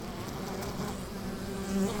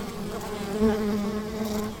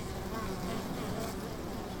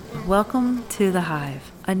Welcome to the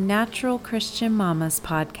Hive, a Natural Christian Mommas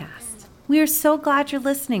Podcast. We are so glad you're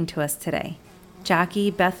listening to us today.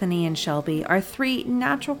 Jackie, Bethany, and Shelby are three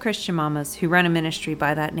natural Christian mamas who run a ministry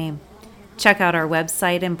by that name. Check out our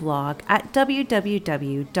website and blog at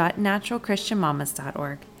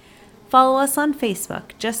www.naturalchristianmommas.org. Follow us on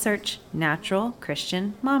Facebook. Just search Natural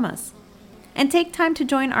Christian Mommas. And take time to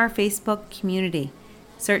join our Facebook community.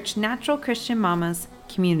 Search Natural Christian Mommas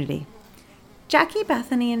Community. Jackie,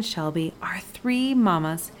 Bethany, and Shelby are three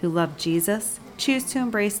mamas who love Jesus, choose to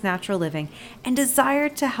embrace natural living, and desire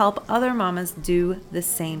to help other mamas do the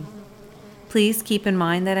same. Please keep in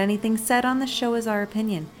mind that anything said on the show is our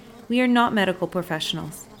opinion. We are not medical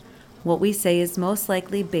professionals. What we say is most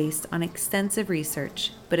likely based on extensive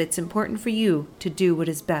research, but it's important for you to do what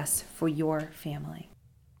is best for your family.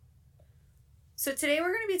 So today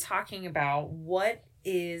we're going to be talking about what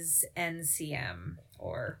is NCM,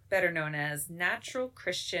 or better known as Natural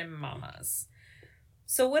Christian Mommas.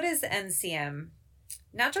 So what is NCM?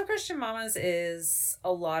 Natural Christian Mommas is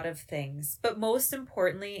a lot of things, but most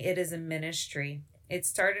importantly, it is a ministry. It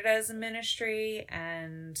started as a ministry,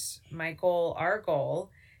 and our goal,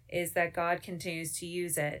 is that God continues to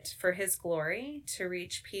use it for His glory, to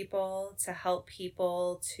reach people, to help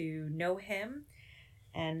people to know Him,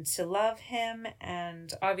 and to love Him.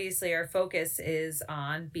 And obviously our focus is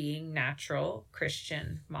on being natural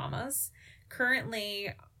Christian mamas. Currently,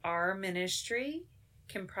 our ministry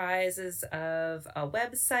comprises of a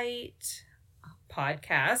website,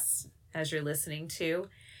 podcasts, as you're listening to.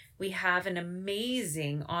 We have an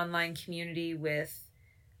amazing online community with,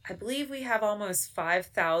 I believe we have almost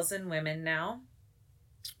 5,000 women now.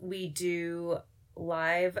 We do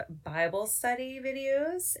live Bible study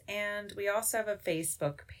videos, and we also have a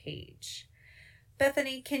Facebook page.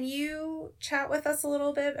 Bethany, can you chat with us a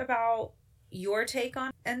little bit about your take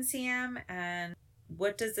on NCM and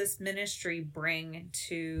what does this ministry bring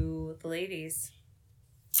to the ladies?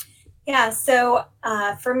 Yeah, so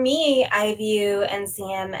for me, I view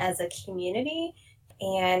NCM as a community,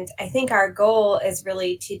 and I think our goal is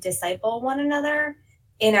really to disciple one another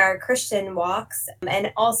in our Christian walks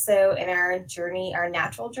and also in our journey, our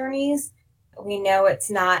natural journeys. We know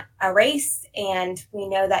it's not a race, and we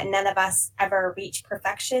know that none of us ever reach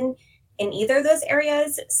perfection in either of those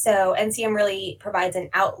areas. So NCM really provides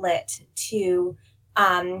an outlet to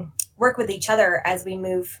work with each other as we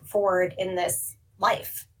move forward in this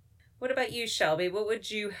life. What about you, Shelby? What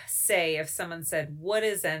would you say if someone said, what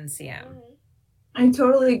is NCM? I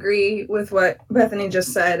totally agree with what Bethany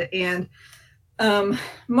just said. And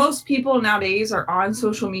most people nowadays are on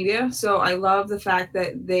social media. So I love the fact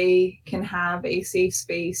that they can have a safe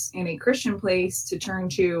space and a Christian place to turn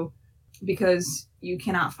to, because you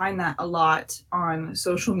cannot find that a lot on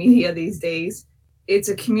social media these days. It's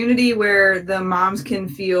a community where the moms can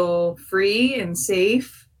feel free and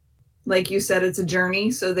safe. Like you said, it's a journey,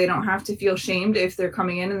 so they don't have to feel shamed if they're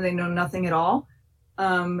coming in and they know nothing at all.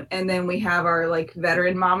 And then we have our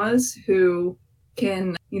veteran mamas who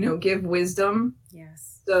can, give wisdom.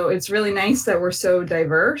 Yes. So it's really nice that we're so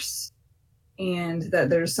diverse and that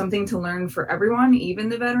there's something to learn for everyone, even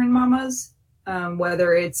the veteran mamas,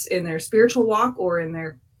 whether it's in their spiritual walk or in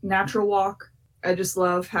their natural walk. I just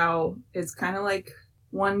love how it's kind of like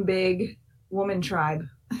one big woman tribe.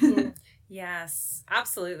 Yes,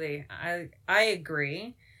 absolutely. I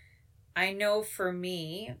agree. I know for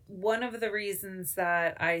me, one of the reasons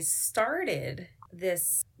that I started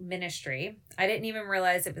this ministry, I didn't even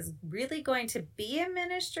realize it was really going to be a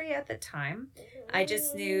ministry at the time. I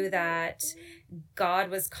just knew that God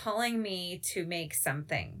was calling me to make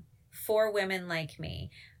something for women like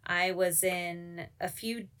me. I was in a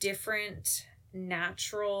few different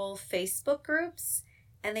natural Facebook groups,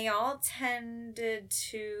 and they all tended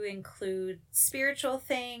to include spiritual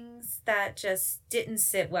things that just didn't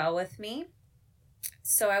sit well with me.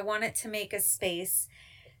 So I wanted to make a space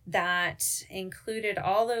that included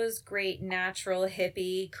all those great natural,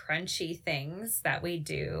 hippie, crunchy things that we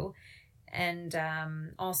do, and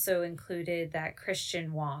also included that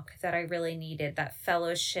Christian walk that I really needed, that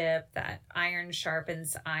fellowship, that iron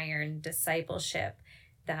sharpens iron discipleship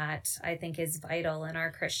that I think is vital in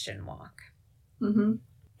our Christian walk. Mm-hmm.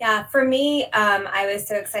 Yeah, for me, I was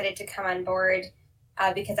so excited to come on board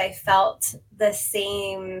because I felt the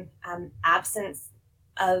same absence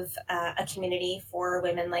of a community for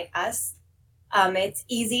women like us. It's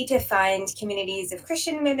easy to find communities of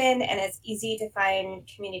Christian women, and it's easy to find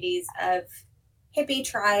communities of hippie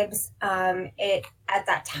tribes. It at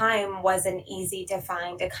that time wasn't easy to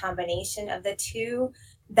find a combination of the two,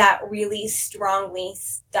 that really strongly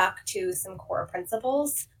stuck to some core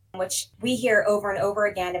principles, which we hear over and over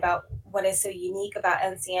again about what is so unique about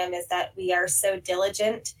NCM is that we are so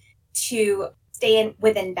diligent to stay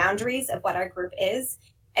within boundaries of what our group is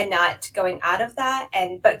and not going out of that,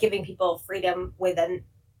 but giving people freedom within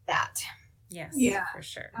that. Yes, yeah, for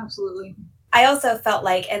sure. Absolutely. I also felt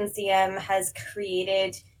like NCM has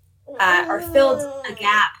created or filled a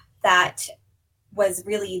gap that was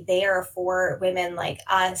really there for women like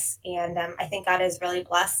us. And I think God has really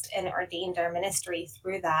blessed and ordained our ministry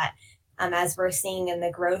through that, as we're seeing in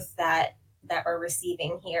the growth that we're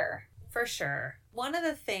receiving here. For sure. One of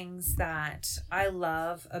the things that I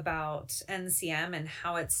love about NCM and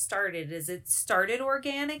how it started is it started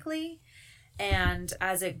organically. And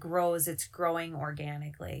as it grows, it's growing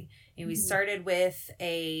organically. And we started with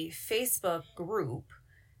a Facebook group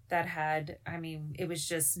that had, it was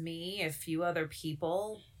just me, a few other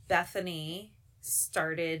people. Bethany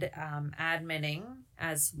started adminning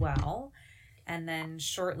as well. And then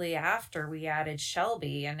shortly after, we added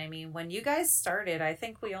Shelby. And when you guys started, I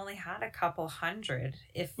think we only had a couple hundred,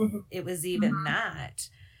 if it was even that.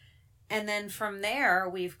 And then from there,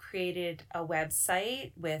 we've created a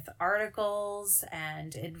website with articles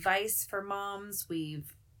and advice for moms.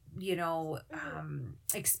 We've,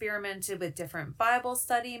 experimented with different Bible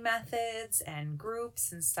study methods and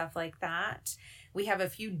groups and stuff like that. We have a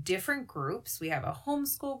few different groups. We have a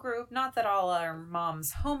homeschool group, not that all our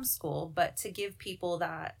moms homeschool, but to give people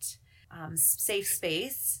that safe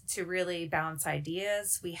space to really bounce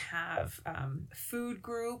ideas. We have food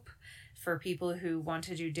group for people who want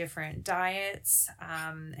to do different diets.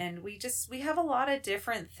 And we have a lot of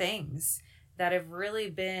different things that have really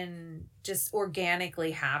been just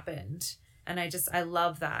organically happened. And I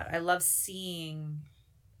love that. I love seeing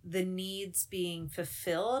the needs being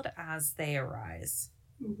fulfilled as they arise.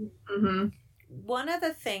 Mm-hmm. One of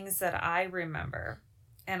the things that I remember,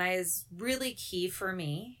 and is really key for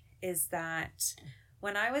me, is that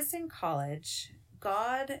when I was in college,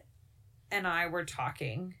 God and I were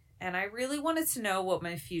talking, and I really wanted to know what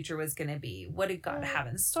my future was going to be. What did God have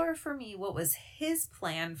in store for me? What was his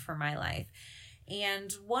plan for my life?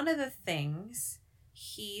 And one of the things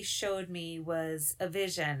he showed me was a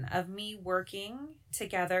vision of me working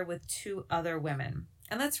together with two other women.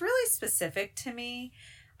 And that's really specific to me.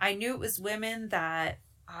 I knew it was women that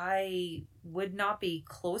I would not be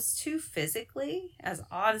close to physically, as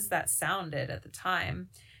odd as that sounded at the time.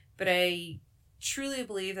 But I truly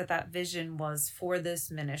believe that vision was for this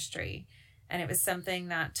ministry. And it was something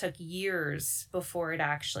that took years before it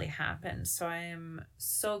actually happened. So I am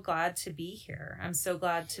so glad to be here. I'm so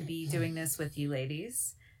glad to be doing this with you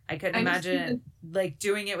ladies. I couldn't imagine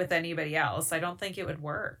doing it with anybody else. I don't think it would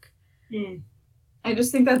work. I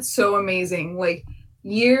just think that's so amazing. Like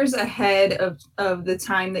years ahead of the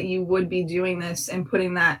time that you would be doing this and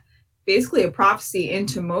putting that basically a prophecy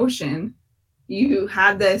into motion, you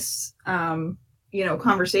had this,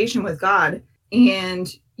 conversation with God,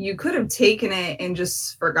 and you could have taken it and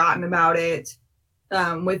just forgotten about it,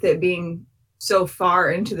 with it being so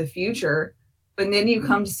far into the future. But then you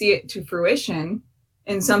come to see it to fruition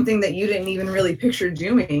in something that you didn't even really picture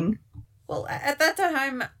doing. Well, at that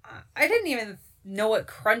time, I didn't even know what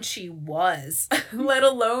crunchy was, let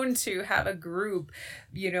alone to have a group,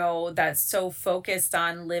 that's so focused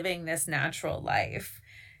on living this natural life.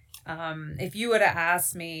 If you would have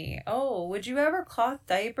asked me, oh, would you ever cloth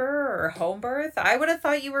diaper or home birth? I would have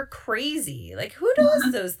thought you were crazy. Like, who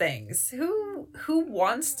does those things? Who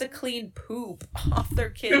wants to clean poop off their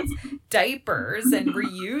kids' diapers and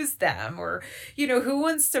reuse them? Or, who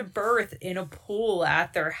wants to birth in a pool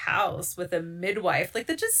at their house with a midwife? Like,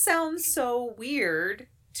 that just sounds so weird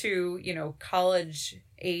to,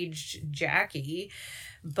 college-aged Jackie.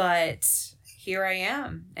 But here I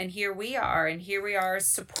am, and here we are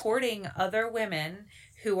supporting other women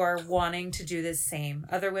who are wanting to do the same,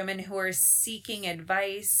 other women who are seeking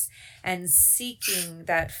advice and seeking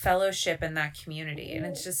that fellowship in that community. And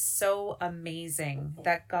it's just so amazing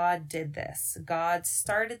that God did this. God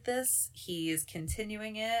started this, he is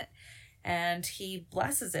continuing it, and he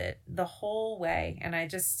blesses it the whole way. And I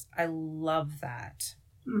love that.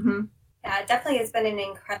 Mm-hmm. Yeah, it definitely has been an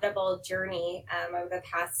incredible journey over the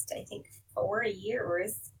past, I think, 4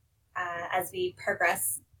 years as we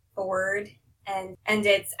progress forward. And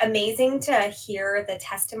it's amazing to hear the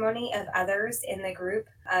testimony of others in the group,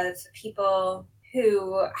 of people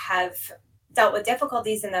who have dealt with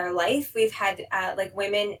difficulties in their life. We've had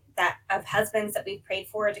women of husbands that we've prayed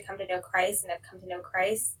for to come to know Christ and have come to know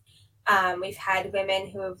Christ. We've had women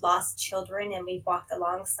who have lost children, and we've walked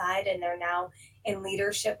alongside, and they're now in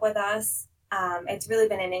leadership with us. It's really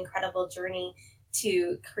been an incredible journey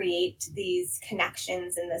to create these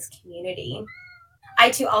connections in this community. I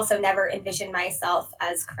too also never envisioned myself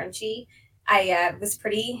as crunchy. I was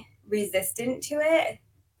pretty resistant to it.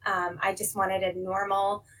 I just wanted a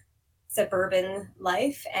normal suburban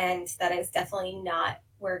life, and that is definitely not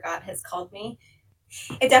where God has called me.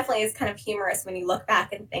 It definitely is kind of humorous when you look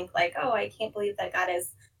back and think like, oh, I can't believe that God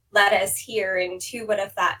has led us here, and who would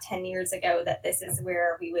have thought 10 years ago that this is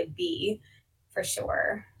where we would be, for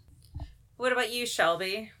sure. What about you,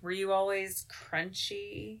 Shelby? Were you always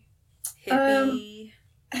crunchy, hippie?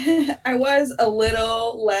 I was a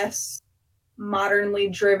little less modernly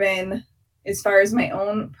driven as far as my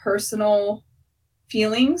own personal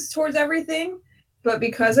feelings towards everything. But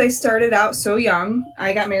because I started out so young,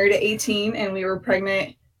 I got married at 18 and we were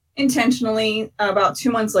pregnant intentionally about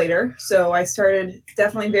 2 months later. So I started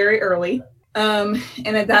definitely very early. And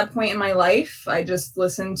at that point in my life, I just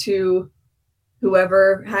listened to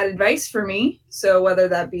whoever had advice for me. So whether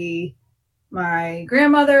that be my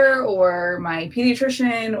grandmother or my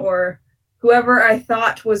pediatrician or whoever I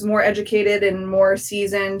thought was more educated and more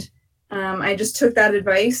seasoned, I just took that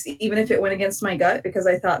advice, even if it went against my gut, because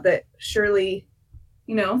I thought that surely,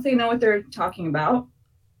 they know what they're talking about.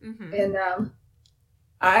 Mm-hmm. And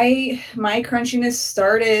my crunchiness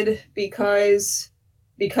started because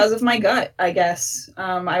of my gut, I guess.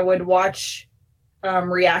 I would watch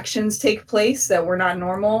reactions take place that were not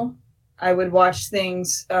normal. I would watch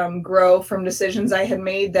things grow from decisions I had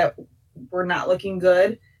made that were not looking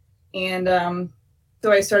good. And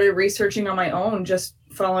so I started researching on my own, just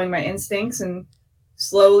following my instincts, and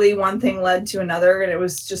slowly one thing led to another. And it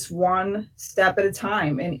was just one step at a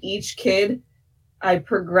time. And each kid I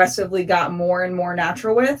progressively got more and more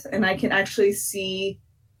natural with. And I can actually see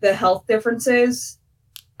the health differences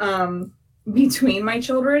between my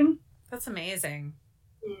children. That's amazing.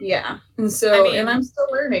 Yeah. And so, and I'm still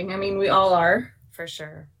learning. I mean, we all are. For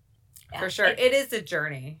sure. Yeah. For sure. It is a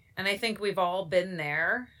journey. And I think we've all been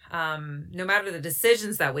there, no matter the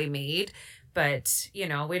decisions that we made. But,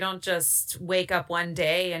 we don't just wake up one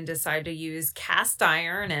day and decide to use cast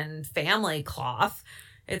iron and family cloth.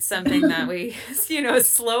 It's something that we,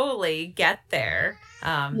 slowly get there.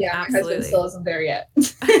 Yeah, absolutely. My husband still isn't there yet.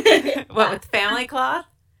 What, with family cloth?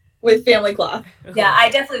 With family cloth. Yeah, I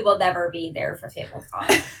definitely will never be there for family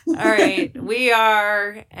cloth. All right, we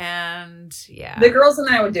are, and yeah. The girls and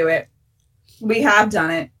I would do it. We have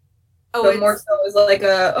done it. Oh, but more so is like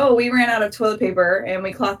we ran out of toilet paper and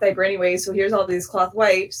we cloth diaper anyway, so here's all these cloth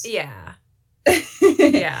wipes. Yeah.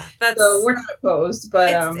 Yeah, so we're not opposed,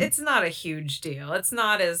 but it's not a huge deal. It's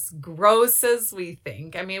not as gross as we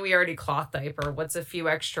think. I mean, we already cloth diaper. What's a few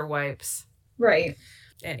extra wipes? Right.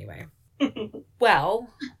 Anyway.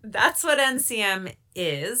 Well, that's what NCM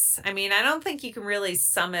is. I mean, I don't think you can really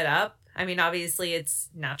sum it up. I mean, obviously it's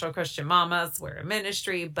Natural Christian Mommas, we're a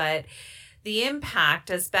ministry, but the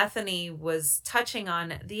impact, as Bethany was touching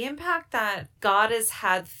on, the impact that God has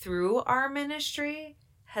had through our ministry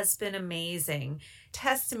has been amazing.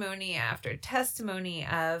 Testimony after testimony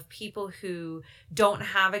of people who don't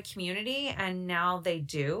have a community and now they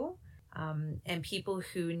do. And people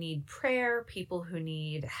who need prayer, people who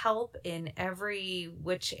need help in every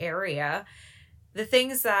which area. The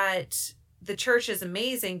things that the church is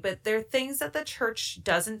amazing, but there are things that the church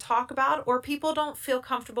doesn't talk about or people don't feel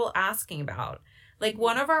comfortable asking about. Like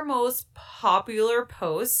one of our most popular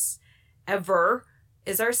posts ever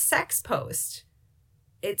is our sex post.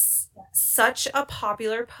 It's such a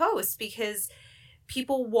popular post because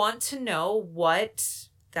people want to know what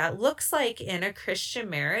that looks like in a Christian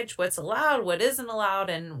marriage, what's allowed, what isn't allowed,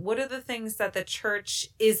 and what are the things that the church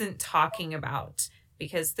isn't talking about,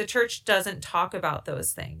 because the church doesn't talk about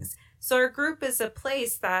those things. So our group is a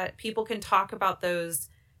place that people can talk about those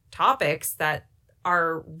topics that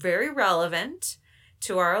are very relevant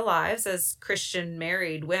to our lives as Christian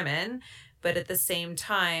married women, but at the same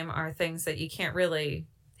time are things that you can't really,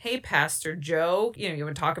 hey, Pastor Joe, you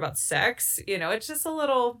would talk about sex, it's just a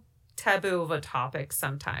little taboo of a topic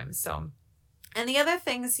sometimes. So, and the other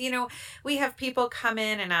things, we have people come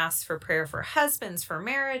in and ask for prayer for husbands, for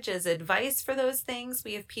marriages, advice for those things.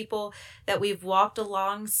 We have people that we've walked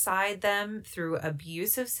alongside them through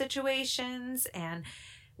abusive situations, and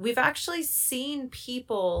we've actually seen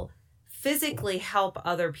people physically help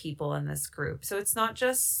other people in this group. So it's not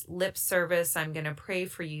just lip service, I'm going to pray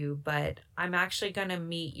for you, but I'm actually going to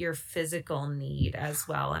meet your physical need as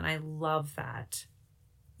well. And I love that.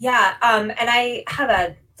 Yeah, and I have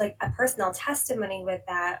a personal testimony with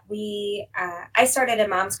that. I started a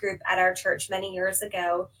mom's group at our church many years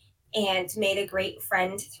ago and made a great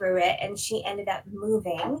friend through it. And she ended up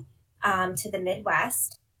moving to the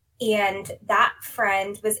Midwest. And that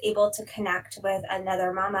friend was able to connect with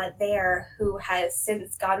another mama there who has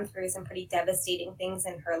since gone through some pretty devastating things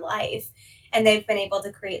in her life. And they've been able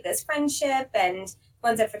to create this friendship, and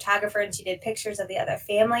one's a photographer and she did pictures of the other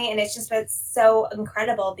family. And it's just been so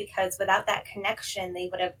incredible because without that connection, they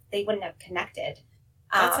wouldn't have connected.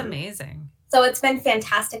 That's amazing. So it's been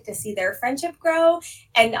fantastic to see their friendship grow,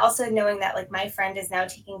 and also knowing that like my friend is now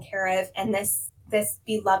taken care of, and this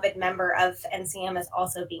beloved member of NCM is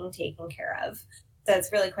also being taken care of. So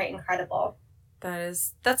it's really quite incredible.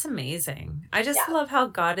 That's amazing. I just love how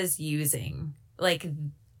God is using like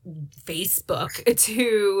Facebook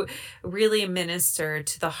to really minister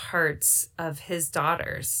to the hearts of his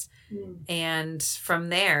daughters. And from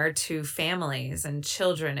there to families and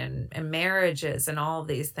children and marriages and all of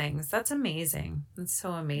these things. That's amazing. That's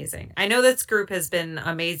so amazing. I know this group has been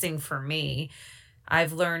amazing for me.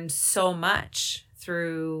 I've learned so much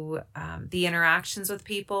through the interactions with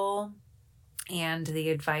people and the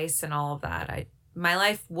advice and all of that. My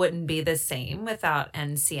life wouldn't be the same without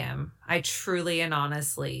NCM. I truly and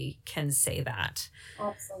honestly can say that.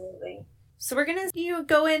 Absolutely. So we're going to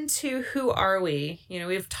go into who are we?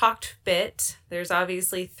 We've talked a bit. There's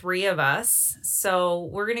obviously 3 of us. So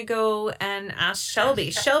we're going to go and ask Shelby.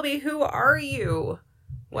 Shelby, who are you?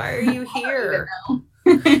 Why are you here?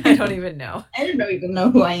 I don't even know. I don't even know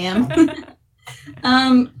who I am.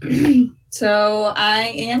 So I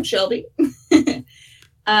am Shelby.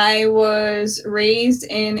 I was raised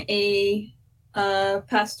in a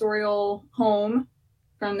pastoral home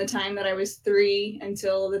from the time that I was 3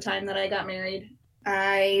 until the time that I got married.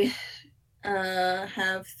 I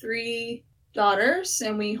have 3 daughters,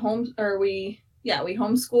 and we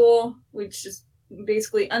homeschool, which is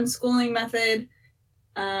basically unschooling method.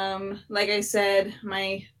 Like I said,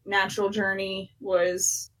 my natural journey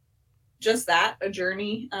was just that, a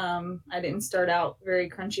journey. I didn't start out very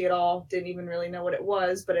crunchy at all. Didn't even really know what it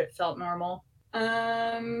was, but it felt normal.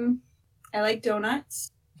 I like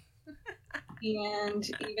donuts. And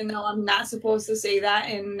even though I'm not supposed to say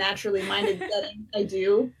that in naturally minded setting, I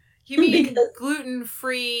do. You mean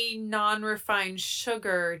gluten-free, non-refined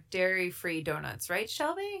sugar, dairy-free donuts, right,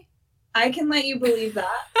 Shelby? I can let you believe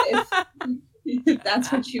that if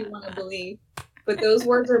that's what you want to believe. But those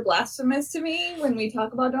words are blasphemous to me when we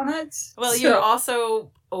talk about donuts. Well, you're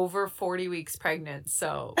also over 40 weeks pregnant,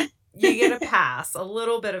 so you get a pass, a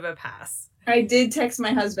little bit of a pass. I did text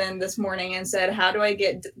my husband this morning and said, how do I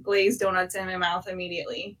get glazed donuts in my mouth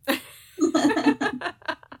immediately?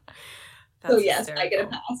 So yes, hysterical. I get a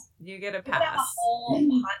pass. You get a pass. You could have a whole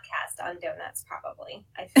podcast on donuts, probably.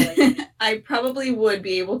 I feel like I probably would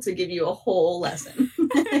be able to give you a whole lesson.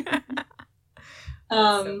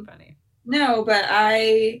 So funny. No, but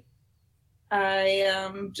I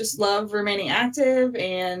just love remaining active,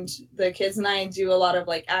 and the kids and I do a lot of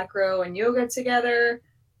like acro and yoga together.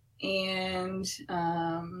 And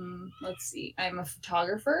let's see, I'm a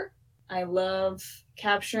photographer. I love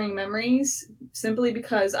capturing memories simply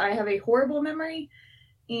because I have a horrible memory,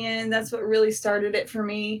 and that's what really started it for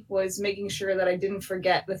me, was making sure that I didn't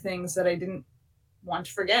forget the things that I didn't want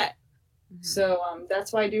to forget. Mm-hmm. So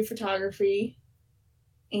that's why I do photography,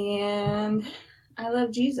 and I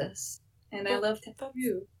love Jesus, and I love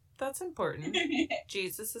tattoo. That's important.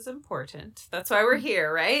 Jesus is important. That's why we're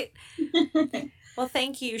here, right? Well,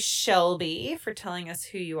 thank you, Shelby, for telling us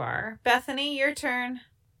who you are. Bethany, your turn.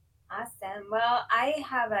 Awesome. Well, I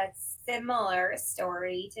have a similar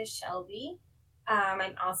story to Shelby.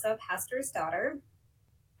 I'm also a pastor's daughter.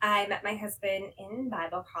 I met my husband in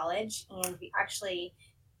Bible college, and we actually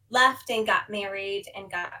left and got married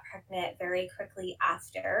and got pregnant very quickly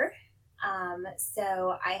after.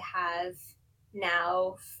 So I have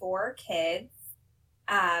now 4 kids,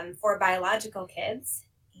 4 biological kids,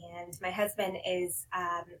 and my husband is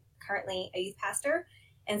currently a youth pastor.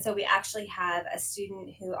 And so we actually have a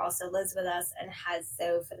student who also lives with us and has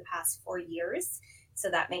so for the past 4 years.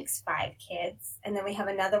 So that makes 5 kids. And then we have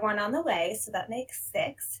another one on the way. So that makes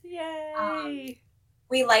 6. Yay!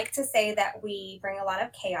 We like to say that we bring a lot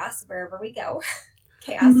of chaos wherever we go.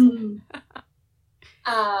 Chaos.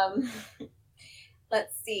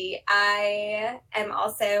 Let's see. I am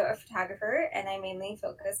also a photographer, and I mainly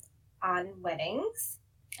focus on weddings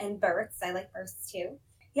and births. I like births too.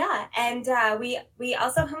 Yeah, and we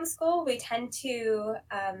also homeschool. We tend to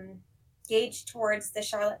gauge towards the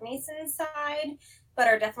Charlotte Mason side, but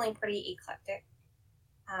are definitely pretty eclectic.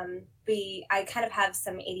 I kind of have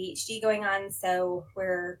some ADHD going on, so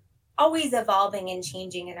we're always evolving and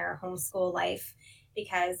changing in our homeschool life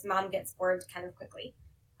because mom gets bored kind of quickly.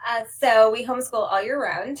 So we homeschool all year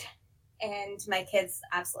round, and my kids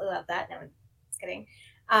absolutely love that. No, I'm just kidding.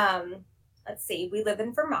 let's see, we live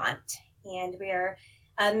in Vermont, and we are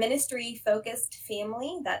a ministry-focused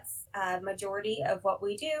family. That's a majority of what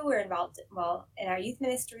we do. We're involved, in our youth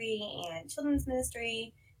ministry and children's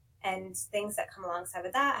ministry and things that come alongside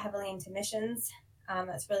with that, heavily into missions.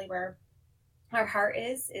 That's really where our heart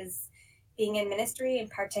is being in ministry, and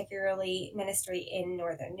particularly ministry in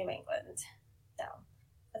northern New England. So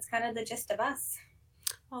that's kind of the gist of us.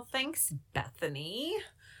 Well, thanks, Bethany.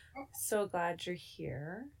 So glad you're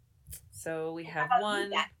here. So we have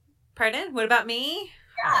one. Pardon? What about me?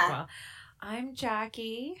 Yeah. Well, I'm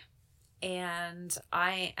Jackie, and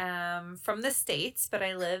I am from the States, but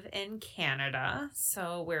I live in Canada.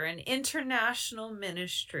 So we're an international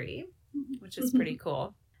ministry, which is pretty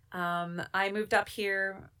cool. I moved up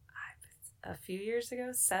here a few years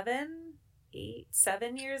ago, 7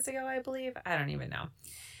 years ago, I believe. I don't even know.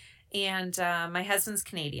 And my husband's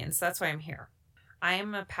Canadian, so that's why I'm here.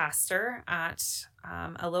 I'm a pastor at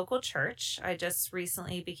a local church. I just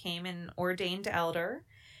recently became an ordained elder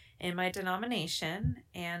in my denomination,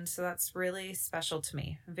 and so that's really special to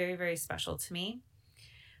me. Very, very special to me.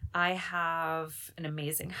 I have an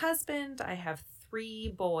amazing husband. I have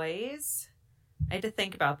 3 boys. I had to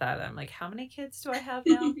think about that. I'm like, how many kids do I have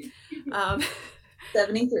now?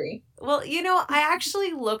 73. Well, I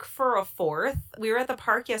actually look for a 4th. We were at the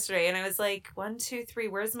park yesterday, and I was like, 1, 2, 3.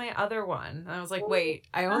 Where's my other one? And I was like, wait,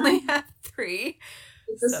 I only have 3.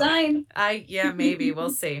 It's a sign. Yeah, maybe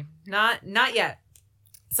we'll see. Not yet.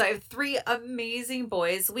 So I have 3 amazing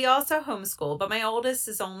boys. We also homeschool, but my oldest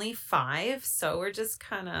is only 5, so we're just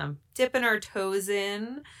kind of dipping our toes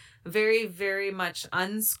in. Very, very much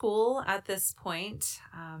unschool at this point,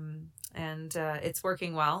 and it's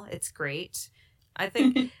working well. It's great. I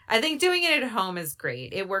think doing it at home is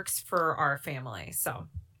great. It works for our family. So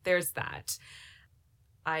there's that.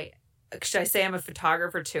 Should I say I'm a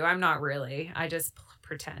photographer too? I'm not really. I just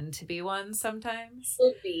pretend to be one sometimes.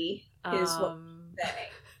 Should be is what I'm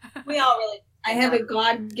saying. We all really. I have a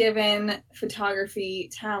God-given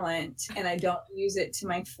photography talent, and I don't use it to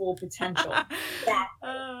my full potential. Yeah.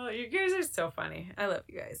 Oh, you guys are so funny. I love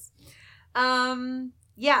you guys.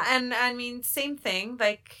 Yeah, and I mean, same thing.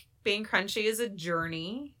 Like, being crunchy is a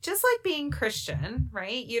journey, just like being Christian,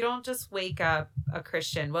 right? You don't just wake up a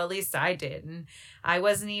Christian. Well, at least I didn't. I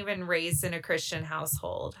wasn't even raised in a Christian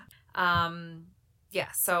household.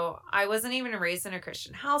 So I wasn't even raised in a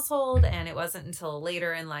Christian household, and it wasn't until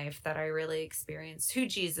later in life that I really experienced who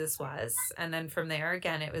Jesus was. And then from there,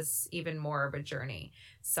 again, it was even more of a journey.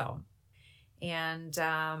 So, and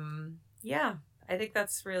I think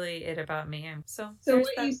that's really it about me. So what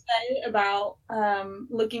you said about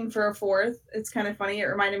looking for a 4th, it's kind of funny. It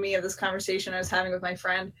reminded me of this conversation I was having with my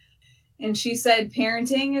friend. And she said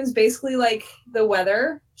parenting is basically like the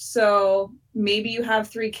weather. So maybe you have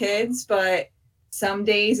 3 kids, but some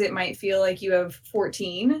days it might feel like you have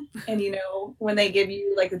 14. And, when they give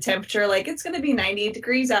you like the temperature, like it's going to be 98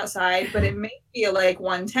 degrees outside, but it may feel like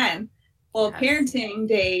 110. Well, yes. Parenting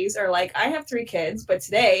days are like, I have 3 kids, but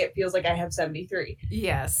today it feels like I have 73.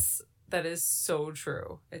 Yes, that is so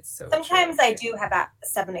true. It's so Sometimes true. I do have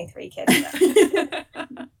 73 kids.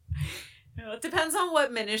 It depends on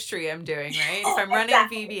what ministry I'm doing, right? If I'm running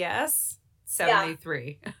VBS,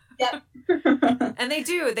 73. Yeah. Yep. And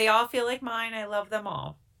they all feel like mine. I love them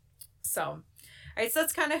all. So, all right, so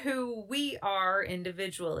that's kind of who we are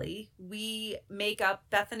individually. We make up,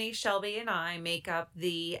 Bethany, Shelby, and I make up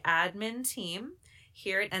the admin team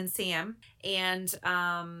here at NCM.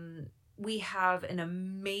 And we have an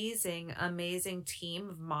amazing, amazing team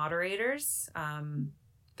of moderators.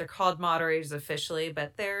 They're called moderators officially,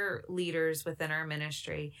 but they're leaders within our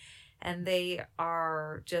ministry. And they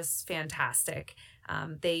are just fantastic.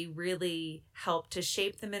 They really help to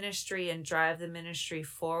shape the ministry and drive the ministry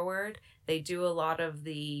forward. They do a lot of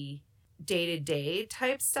the day-to-day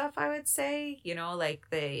type stuff, I would say, like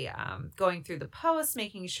they going through the posts,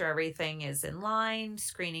 making sure everything is in line,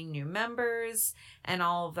 screening new members and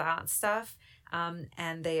all of that stuff.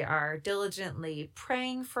 And they are diligently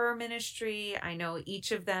praying for our ministry. I know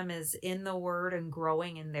each of them is in the Word and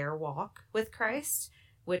growing in their walk with Christ,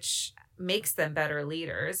 which makes them better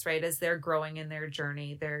leaders, right? As they're growing in their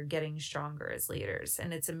journey, they're getting stronger as leaders.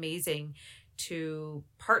 And it's amazing to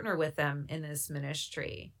partner with them in this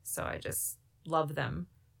ministry. So I just love them.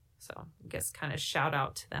 So I guess kind of shout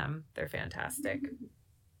out to them. They're fantastic.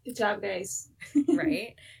 Good job, guys.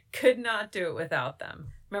 Right? Could not do it without them.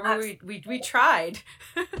 Remember, we tried.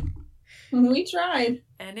 We tried.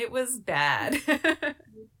 And it was bad.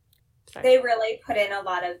 They really put in a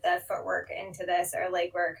lot of the footwork into this, or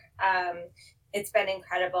legwork. It's been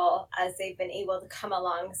incredible as they've been able to come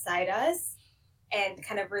alongside us and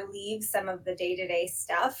kind of relieve some of the day-to-day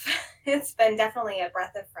stuff. It's been definitely a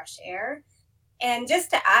breath of fresh air. And just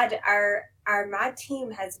to add, our mod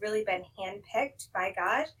team has really been handpicked by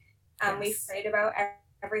God. We've prayed about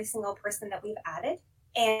every single person that we've added.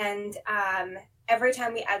 And every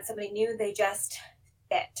time we add somebody new, they just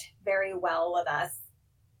fit very well with us.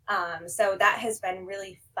 So that has been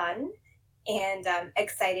really fun and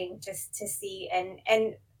exciting just to see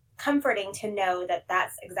and comforting to know that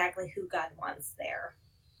that's exactly who God wants there.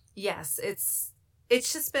 Yes, it's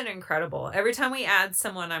just been incredible. Every time we add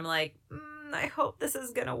someone, I'm like, I hope this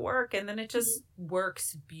is going to work. And then it just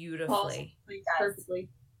works beautifully. Perfectly.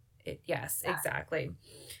 Yes, exactly.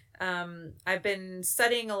 I've been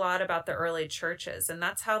studying a lot about the early churches, and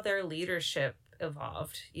that's how their leadership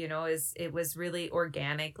evolved. It was really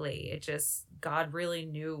organically. It just, God really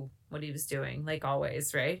knew what he was doing, like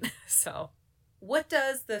always, right? So what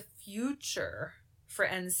does the future for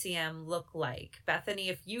NCM look like? Bethany,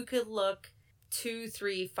 if you could look 2,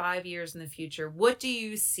 3, 5 years in the future, what do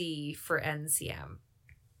you see for NCM?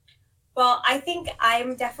 Well, I think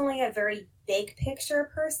I'm definitely a very big picture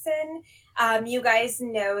person. You guys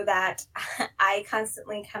know that I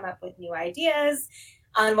constantly come up with new ideas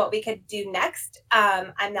on what we could do next.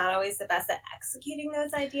 I'm not always the best at executing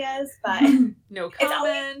those ideas, but no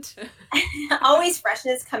comment. It's always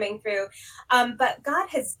freshness coming through. But God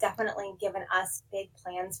has definitely given us big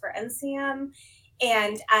plans for NCM.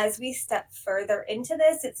 And as we step further into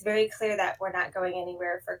this, it's very clear that we're not going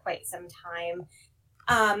anywhere for quite some time.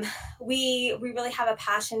 We really have a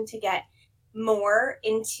passion to get more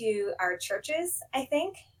into our churches, I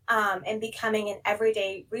think, and becoming an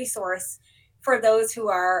everyday resource for those who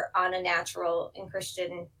are on a natural and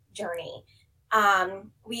Christian journey.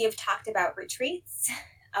 We have talked about retreats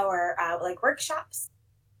or like workshops.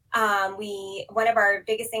 One of our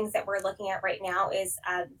biggest things that we're looking at right now is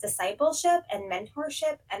discipleship and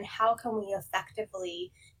mentorship, and how can we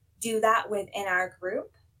effectively do that within our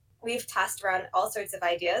group. We've tossed around all sorts of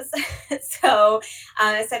ideas. So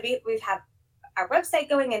we have our website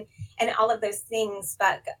going and all of those things,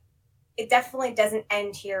 but it definitely doesn't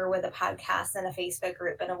end here with a podcast and a Facebook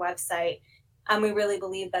group and a website. We really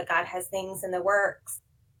believe that God has things in the works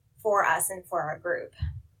for us and for our group.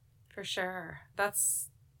 For sure.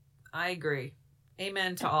 I agree.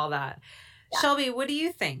 Amen to all that. Yeah. Shelby, what do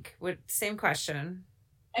you think? Same question.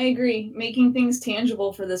 I agree. Making things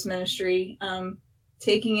tangible for this ministry.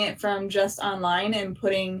 Taking it from just online and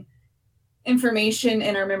putting information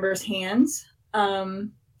in our members' hands.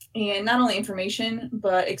 And not only information,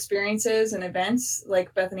 but experiences and events.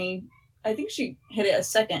 Like Bethany, I think she hit it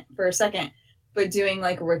for a second, but doing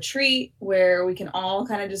like a retreat where we can all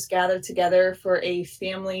kind of just gather together for a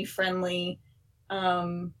family-friendly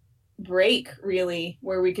break, really,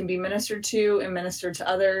 where we can be ministered to and minister to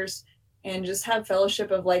others, and just have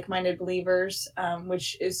fellowship of like-minded believers,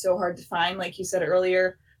 which is so hard to find. Like you said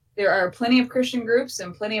earlier, there are plenty of Christian groups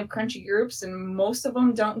and plenty of crunchy groups, and most of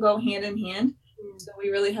them don't go hand in hand. So we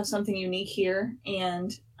really have something unique here.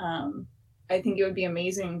 And I think it would be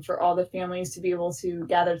amazing for all the families to be able to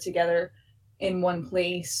gather together in one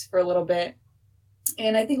place for a little bit.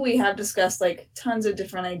 And I think we have discussed like tons of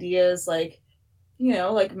different ideas, like,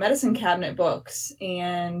 like medicine cabinet books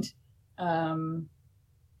and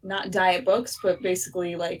not diet books, but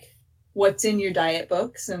basically like what's in your diet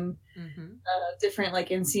books, and different like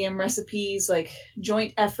NCM recipes, like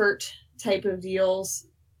joint effort type of deals,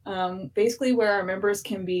 basically where our members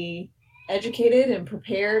can be educated and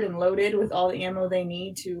prepared and loaded with all the ammo they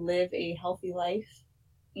need to live a healthy life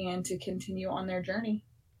and to continue on their journey.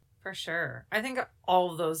 For sure. I think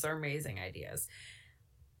all of those are amazing ideas.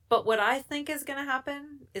 But what I think is going to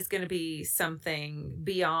happen is going to be something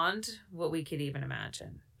beyond what we could even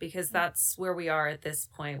imagine, because that's where we are at this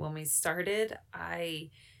point. When we started, I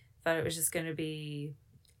thought it was just going to be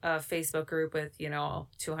a Facebook group with,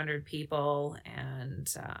 200 people,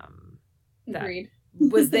 and Agreed.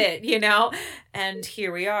 that was it, and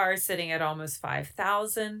here we are sitting at almost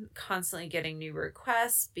 5,000, constantly getting new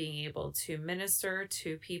requests, being able to minister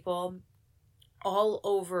to people all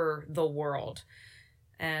over the world.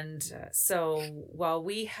 And so while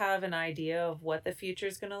we have an idea of what the future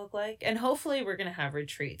is going to look like, and hopefully we're going to have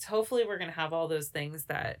retreats, hopefully we're going to have all those things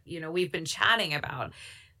that, we've been chatting about.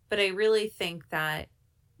 But I really think that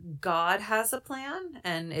God has a plan,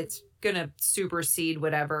 and it's going to supersede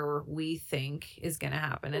whatever we think is going to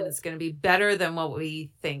happen. And it's going to be better than what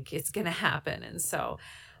we think is going to happen. And so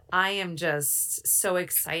I am just so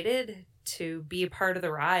excited to be a part of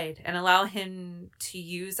the ride and allow him to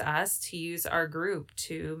use us, to use our group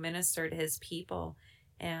to minister to his people,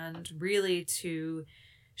 and really to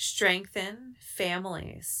strengthen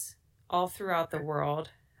families all throughout the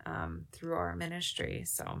world through our ministry.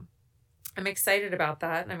 So I'm excited about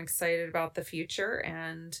that. I'm excited about the future,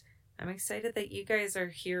 and I'm excited that you guys are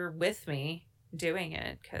here with me doing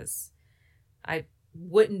it, because I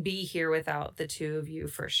wouldn't be here without the two of you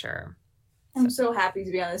for sure. I'm so happy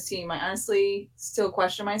to be on this team. I honestly still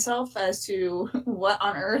question myself as to what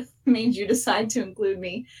on earth made you decide to include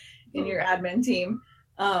me in your admin team.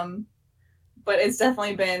 But it's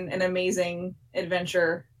definitely been an amazing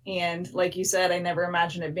adventure. And like you said, I never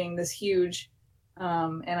imagined it being this huge.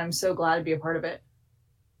 And I'm so glad to be a part of it.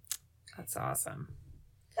 That's awesome.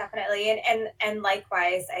 Definitely. And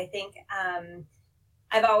likewise, I think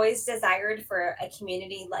I've always desired for a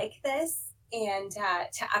community like this, and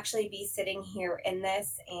to actually be sitting here in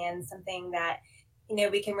this, and something that,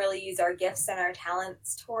 we can really use our gifts and our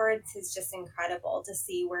talents towards, is just incredible to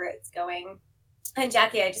see where it's going. And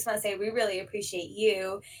Jackie, I just want to say we really appreciate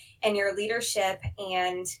you and your leadership,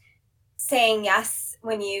 and saying yes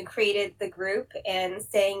when you created the group, and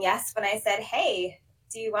saying yes when I said, hey,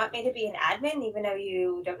 do you want me to be an admin, even though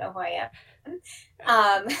you don't know who I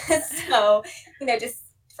am? So, just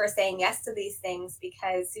for saying yes to these things,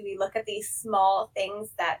 because we look at these small things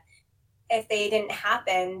that if they didn't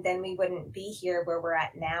happen, then we wouldn't be here where we're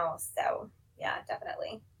at now. So yeah,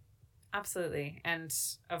 definitely. Absolutely. And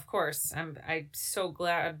of course, I'm so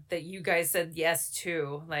glad that you guys said yes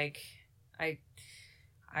too. Like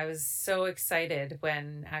I was so excited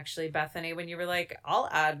when actually, Bethany, when you were like, I'll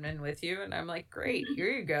admin with you. And I'm like, great, here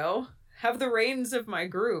you go. Have the reins of my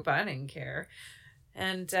group. I didn't care.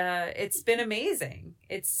 And it's been amazing.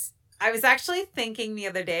 I was actually thinking the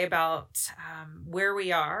other day about where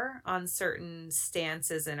we are on certain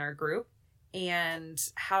stances in our group, and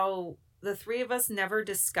how the three of us never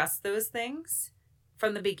discussed those things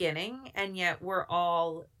from the beginning. And yet we're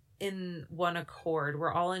all in one accord.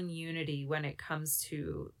 We're all in unity when it comes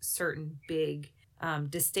to certain big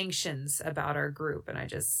distinctions about our group. And I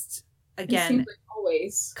just, again, like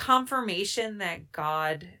always, confirmation that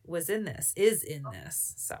God is in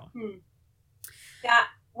this. So yeah,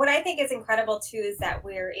 what I think is incredible too is that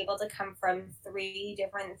we're able to come from 3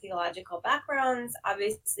 different theological backgrounds.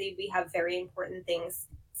 Obviously, we have very important things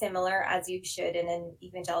similar, as you should in an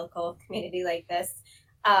evangelical community like this.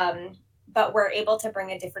 But we're able to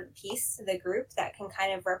bring a different piece to the group that can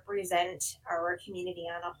kind of represent our community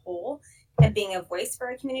on a whole, and being a voice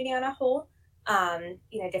for a community on a whole.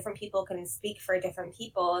 Different people can speak for different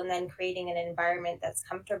people, and then creating an environment that's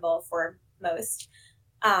comfortable for most.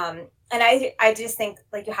 And I just think,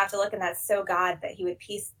 like, you have to look, and that's so God that he would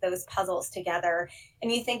piece those puzzles together. And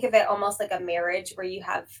you think of it almost like a marriage where you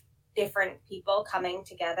have different people coming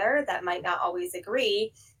together that might not always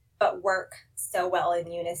agree, but work so well in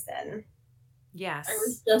unison. Yes. I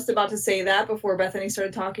was just about to say that before Bethany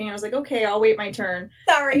started talking. I was like, okay, I'll wait my turn.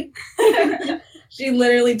 Sorry. She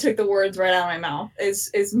literally took the words right out of my mouth.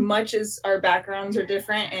 As much as our backgrounds are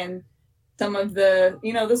different, and some of the,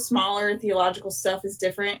 the smaller theological stuff is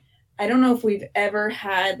different, I don't know if we've ever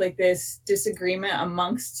had like this disagreement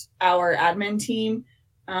amongst our admin team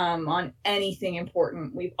on anything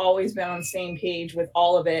important. We've always been on the same page with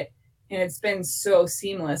all of it, and it's been so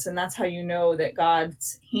seamless. And that's how you know that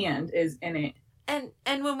God's hand is in it.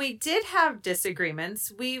 And when we did have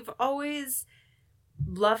disagreements, we've always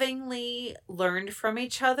lovingly learned from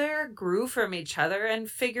each other, grew from each other, and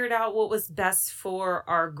figured out what was best for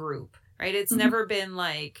our group, right? It's never been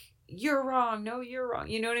like, you're wrong. No, you're wrong.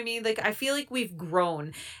 You know what I mean? Like, I feel like we've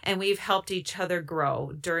grown, and we've helped each other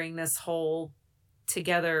grow during this whole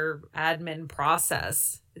together admin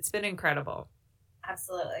process. It's been incredible.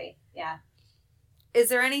 Absolutely. Yeah. Is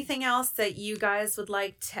there anything else that you guys would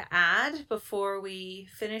like to add before we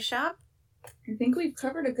finish up? I think we've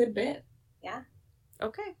covered a good bit. Yeah.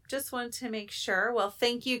 Okay. Just wanted to make sure. Well,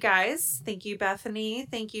 thank you guys. Thank you, Bethany.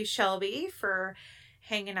 Thank you, Shelby, for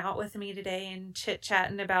hanging out with me today and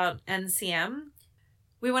chit-chatting about NCM.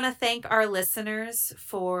 We want to thank our listeners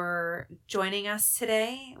for joining us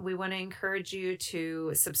today. We want to encourage you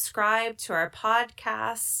to subscribe to our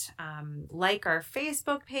podcast, like our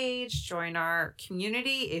Facebook page, join our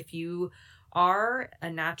community. If you are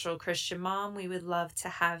a natural Christian mom, we would love to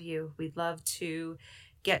have you. We'd love to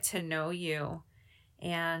get to know you.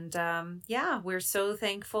 And we're so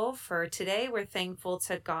thankful for today. We're thankful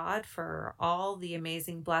to God for all the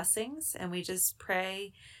amazing blessings. And we just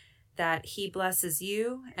pray that he blesses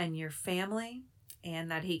you and your family, and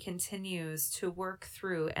that he continues to work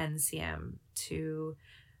through NCM to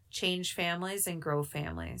change families and grow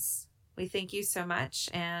families. We thank you so much,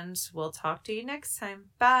 and we'll talk to you next time.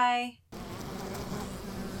 Bye.